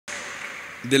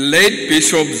The late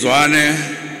Bishop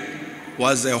Zwane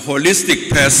was a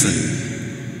holistic person.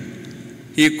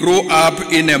 He grew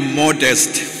up in a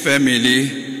modest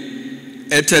family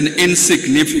at an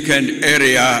insignificant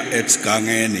area at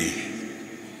Skangeni.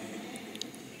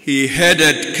 He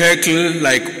headed Kekle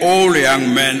like all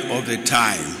young men of the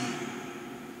time.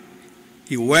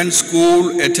 He went to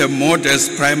school at a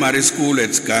modest primary school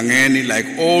at Skangeni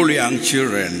like all young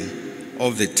children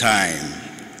of the time.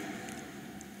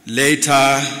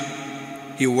 Later,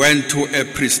 he went to a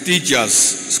prestigious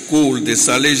school, the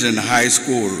Salesian High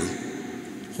School,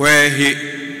 where he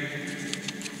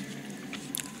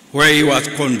was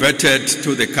converted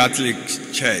to the Catholic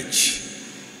Church.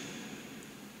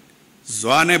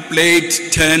 Zwane played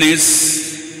tennis,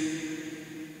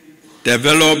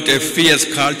 developed a fierce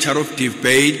culture of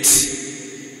debate.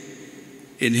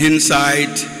 In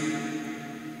hindsight,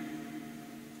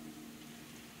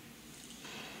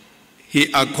 he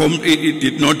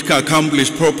did not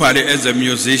accomplish properly as a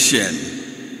musician.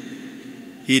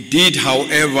 He did,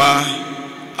 however,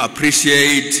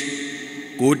 appreciate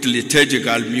good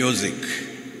liturgical music.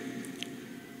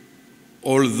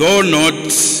 Although not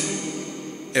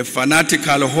a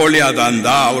fanatical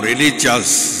holier-than-thou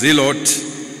religious zealot,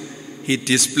 he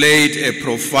displayed a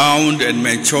profound and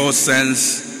mature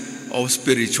sense of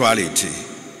spirituality.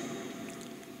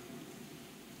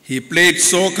 He played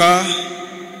soccer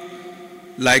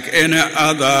like any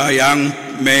other young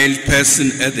male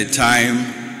person at the time,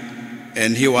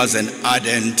 and he was an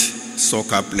ardent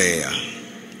soccer player.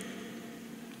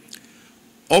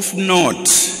 Of note,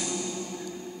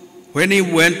 when he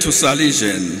went to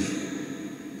Salesian,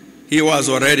 he was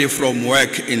already from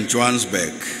work in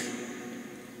Johannesburg.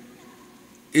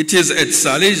 It is at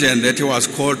Salesian that he was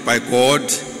called by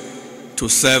God to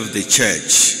serve the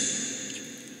church.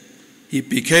 He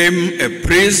became a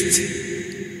priest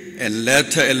and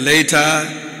later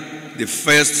the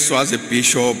first Swazi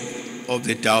bishop of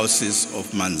the Diocese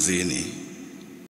of Manzini.